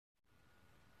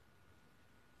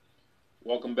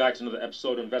Welcome back to another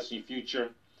episode of Invest in Your Future.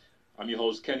 I'm your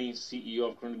host, Kenny, CEO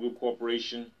of Corinda Group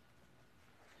Corporation.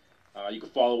 You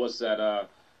can follow us at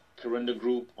Corinda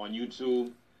Group on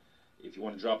YouTube. If you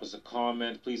want to drop us a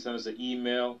comment, please send us an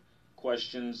email,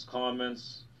 questions,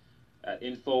 comments at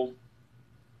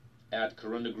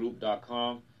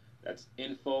info@corindagroup.com. That's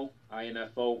info,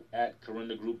 at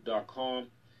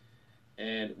corindagroup.com.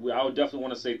 And I would definitely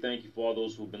want to say thank you for all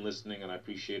those who've been listening, and I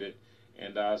appreciate it.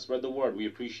 And spread the word. We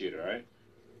appreciate it, all right?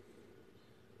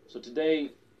 So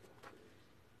today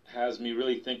has me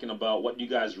really thinking about what you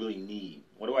guys really need.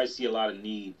 What do I see a lot of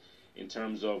need in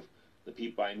terms of the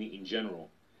people I meet in general?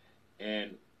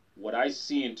 And what I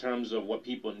see in terms of what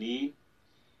people need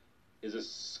is a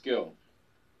skill.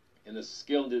 And the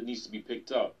skill that needs to be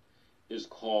picked up is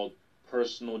called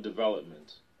personal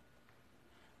development.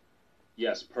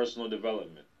 Yes, personal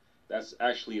development. That's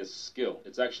actually a skill.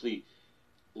 It's actually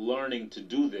learning to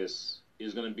do this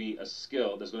is going to be a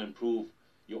skill that's going to improve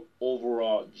your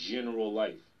overall general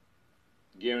life.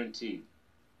 Guaranteed.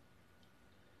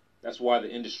 That's why the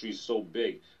industry is so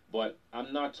big. But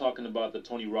I'm not talking about the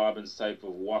Tony Robbins type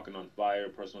of walking on fire,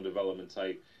 personal development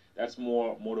type. That's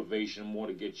more motivation, more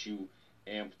to get you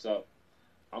amped up.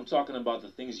 I'm talking about the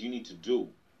things you need to do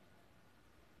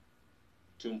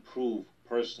to improve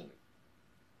personally.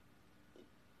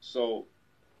 So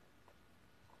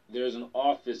there's an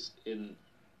office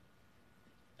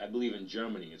I believe in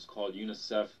Germany. It's called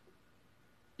UNICEF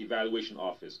Evaluation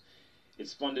Office.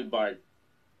 It's funded by,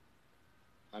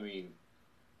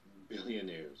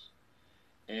 billionaires.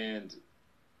 And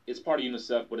it's part of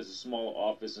UNICEF, but it's a small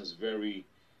office and it's very,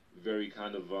 very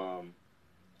kind of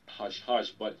hush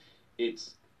hush. But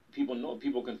it's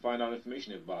people can find out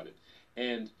information about it.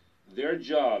 And their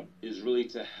job is really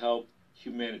to help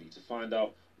humanity, to find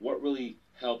out what really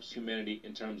helps humanity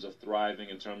in terms of thriving,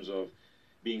 in terms of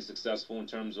being successful, in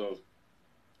terms of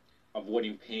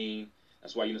avoiding pain.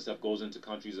 That's why UNICEF goes into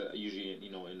countries that are usually,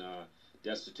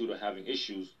 destitute or having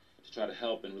issues to try to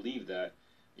help and relieve that,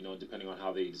 depending on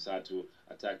how they decide to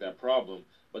attack that problem.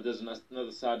 But there's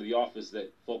another side of the office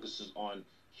that focuses on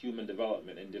human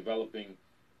development and developing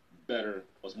better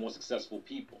or more successful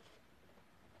people.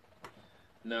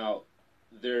 Now,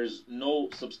 there's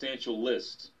no substantial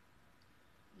list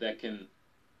that can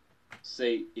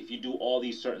say if you do all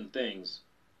these certain things,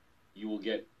 you will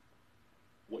get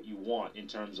what you want in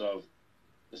terms of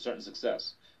a certain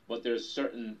success. But there's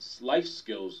certain life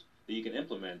skills that you can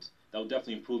implement that will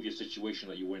definitely improve your situation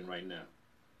that you're in right now.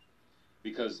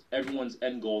 Because everyone's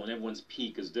end goal and everyone's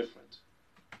peak is different.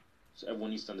 So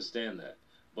everyone needs to understand that.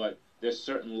 But there's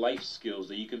certain life skills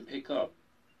that you can pick up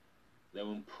that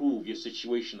will improve your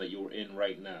situation that you're in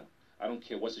right now. I don't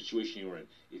care what situation you're in.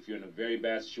 If you're in a very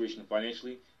bad situation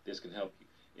financially, this can help you.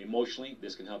 Emotionally,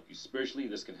 this can help you. Spiritually,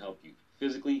 this can help you.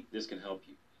 Physically, this can help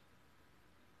you.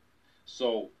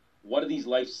 So, what are these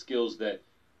life skills that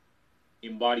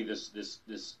embody this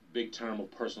big term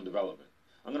of personal development?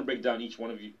 I'm going to break down each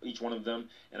one of them,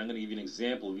 and I'm going to give you an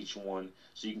example of each one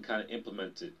so you can kind of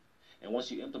implement it. And once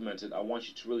you implement it, I want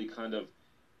you to really kind of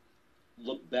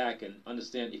look back and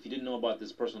understand if you didn't know about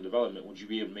this personal development, would you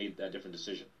be able to make that different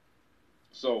decision?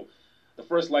 So, the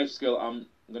first life skill I'm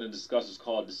going to discuss is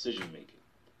called decision making.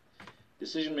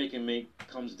 Decision making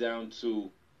comes down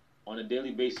to, on a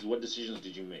daily basis, what decisions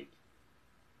did you make?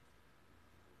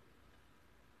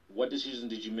 What decisions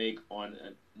did you make on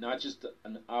not just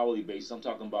an hourly basis? I'm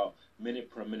talking about minute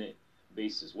per minute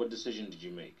basis. What decision did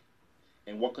you make?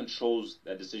 And what controls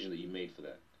that decision that you made for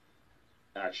that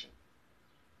action?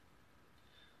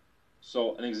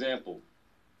 So, an example.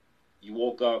 You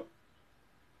woke up,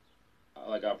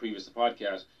 like our previous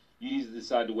podcast, you either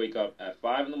decide to wake up at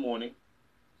 5 in the morning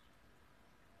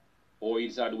or you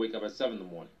decide to wake up at 7 in the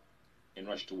morning and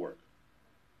rush to work.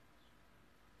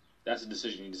 That's a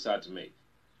decision you decide to make.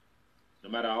 No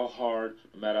matter how hard,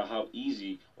 no matter how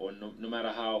easy, or no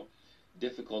matter how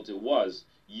difficult it was,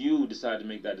 you decide to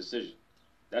make that decision.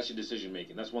 That's your decision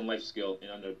making. That's one life skill in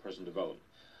under personal development.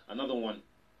 Another one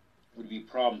would be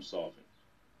problem solving.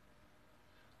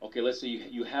 Okay, let's say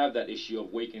you have that issue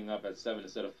of waking up at 7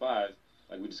 instead of 5,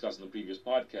 like we discussed in the previous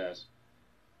podcast.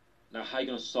 Now, how are you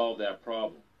going to solve that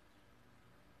problem?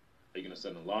 Are you going to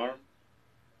set an alarm?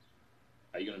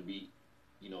 Are you going to be,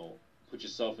 put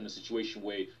yourself in a situation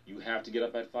where you have to get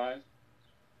up at 5?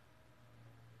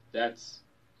 That's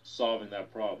solving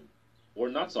that problem. Or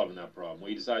not solving that problem, where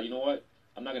you decide, you know what?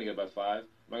 I'm not going to get up at 5. I'm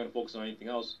not going to focus on anything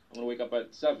else. I'm going to wake up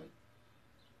at 7.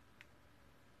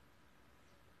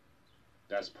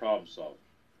 That's problem solving.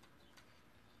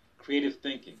 Creative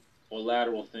thinking or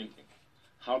lateral thinking.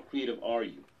 How creative are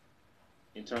you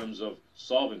in terms of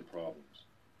solving problems?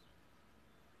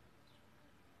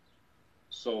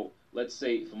 So let's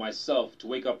say for myself, to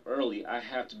wake up early, I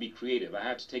have to be creative. I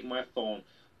have to take my phone,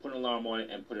 put an alarm on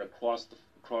it, and put it across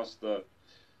the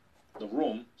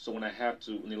room. So when I have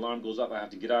to, when the alarm goes up, I have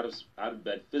to get out of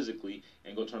bed physically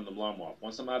and go turn the alarm off.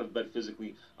 Once I'm out of bed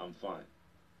physically, I'm fine.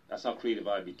 That's how creative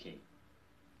I became,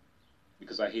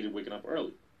 because I hated waking up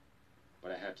early,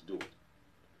 but I had to do it.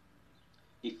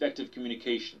 Effective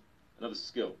communication, another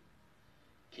skill.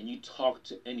 Can you talk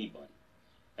to anybody?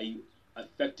 Are you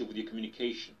effective with your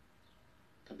communication?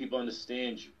 Can people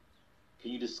understand you?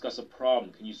 Can you discuss a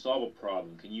problem? Can you solve a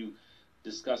problem? Can you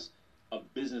discuss a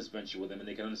business venture with them and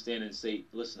they can understand and say,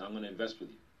 listen, I'm going to invest with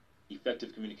you?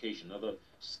 Effective communication, another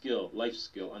skill, life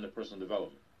skill under personal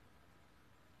development.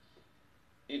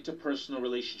 Interpersonal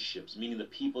relationships, meaning the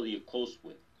people that you're close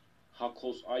with. How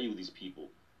close are you with these people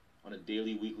on a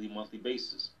daily, weekly, monthly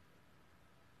basis?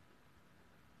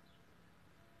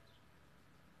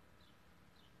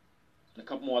 And a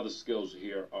couple more other skills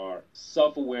here are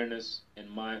self-awareness and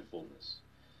mindfulness.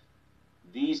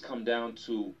 These come down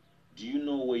to, do you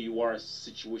know where you are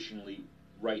situationally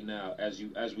right now, as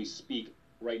we speak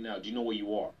right now? Do you know where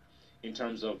you are in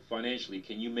terms of financially?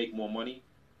 Can you make more money?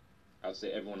 I'd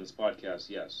say everyone in this podcast,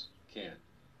 yes, can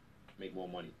make more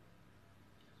money.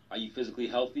 Are you physically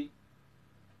healthy?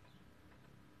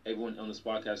 Everyone on this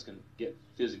podcast can get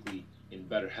physically in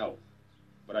better health.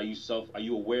 But are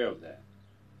you aware of that?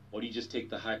 Or do you just take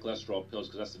the high cholesterol pills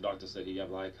because that's the doctor said you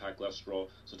have high cholesterol,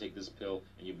 so take this pill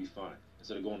and you'll be fine,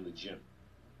 instead of going to the gym?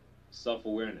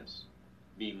 Self-awareness,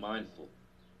 being mindful.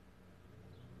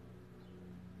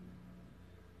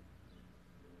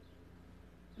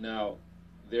 Now,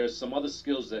 there's some other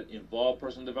skills that involve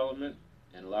personal development,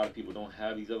 and a lot of people don't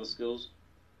have these other skills,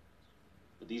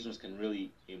 but these ones can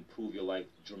really improve your life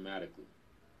dramatically.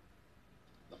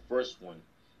 The first one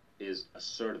is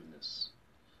assertiveness.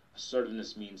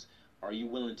 Assertiveness means, are you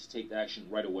willing to take the action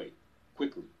right away,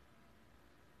 quickly?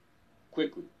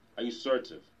 Quickly. Are you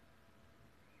assertive?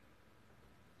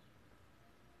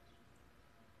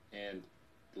 And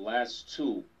the last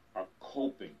two are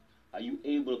coping. Are you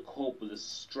able to cope with the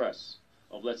stress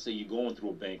of, let's say, you're going through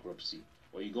a bankruptcy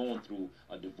or you're going through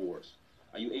a divorce?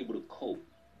 Are you able to cope?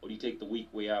 Or do you take the weak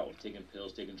way out of taking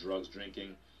pills, taking drugs,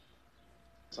 drinking?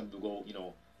 Some people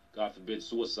go, God forbid,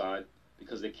 suicide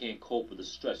because they can't cope with the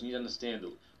stress. You need to understand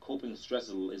that coping with stress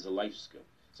is a life skill.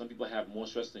 Some people have more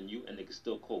stress than you and they can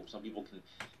still cope. Some people can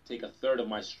take a third of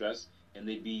my stress and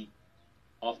they'd be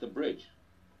off the bridge.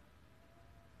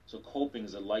 So coping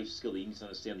is a life skill that you need to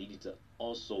understand, that you need to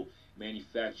also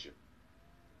manufacture.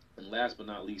 And last but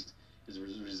not least is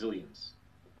resilience.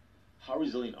 How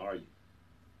resilient are you?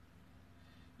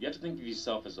 You have to think of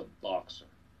yourself as a boxer.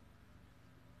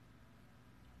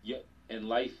 Yeah, and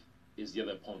life is the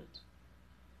other opponent.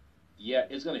 Yeah,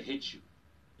 it's going to hit you.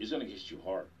 It's going to hit you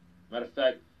hard. Matter of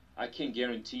fact, I can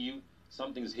guarantee you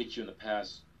something's hit you in the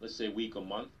past, let's say, week or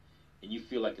month, and you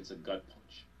feel like it's a gut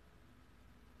punch.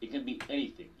 It can be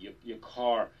anything. Your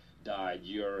car died.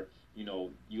 You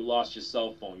lost your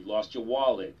cell phone. You lost your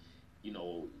wallet.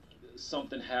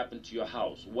 Something happened to your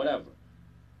house. Whatever.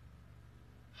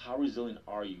 How resilient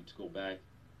are you to go back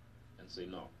and say,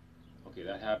 no, okay,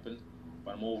 that happened,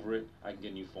 but I'm over it. I can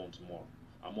get a new phone tomorrow.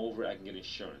 I'm over it. I can get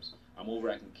insurance. I'm over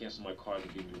it. I can cancel my car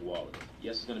and get a new wallet.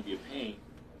 Yes, it's going to be a pain,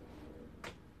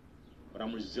 but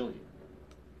I'm resilient.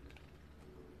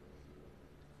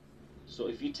 So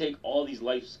if you take all these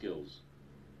life skills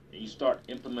and you start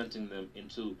implementing them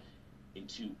into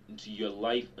your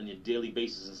life on your daily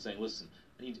basis and saying, listen,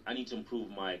 I need to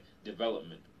improve my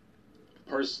development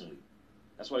personally.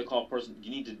 That's what I call person.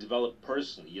 You need to develop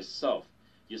personally yourself,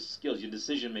 your skills, your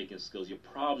decision making skills, your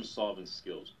problem solving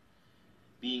skills,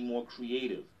 being more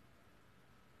creative.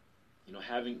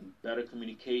 Having better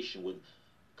communication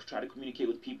try to communicate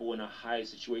with people in a higher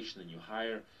situation than you,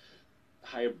 higher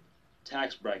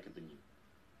tax bracket than you.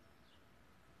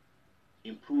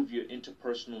 Improve your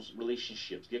interpersonal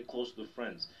relationships. Get close to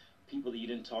friends, people that you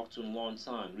didn't talk to in a long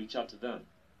time. Reach out to them.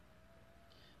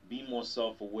 Be more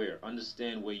self-aware.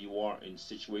 Understand where you are in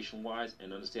situation-wise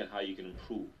and understand how you can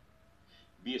improve.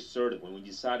 Be assertive. When you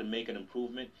decide to make an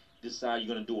improvement, decide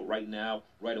you're going to do it right now,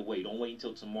 right away. Don't wait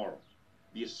until tomorrow.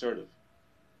 Be assertive.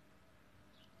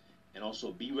 And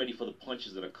also be ready for the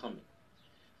punches that are coming.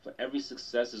 For every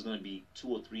success, there's going to be 2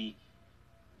 or 3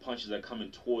 punches that are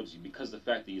coming towards you because of the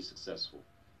fact that you're successful.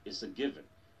 It's a given.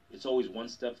 It's always 1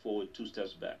 step forward, 2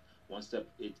 steps back. 1 step,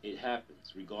 it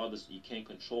happens. Regardless, you can't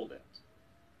control that.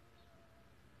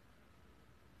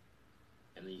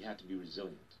 And then you have to be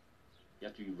resilient. You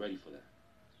have to be ready for that.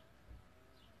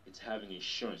 It's having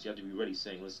insurance. You have to be ready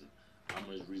saying, listen, I'm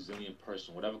a resilient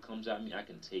person. Whatever comes at me, I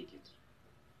can take it.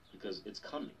 because it's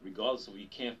coming, regardless of you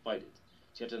can't fight it.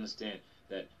 So you have to understand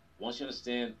that once you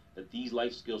understand that these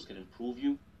life skills can improve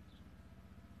you,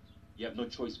 you have no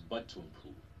choice but to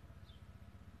improve.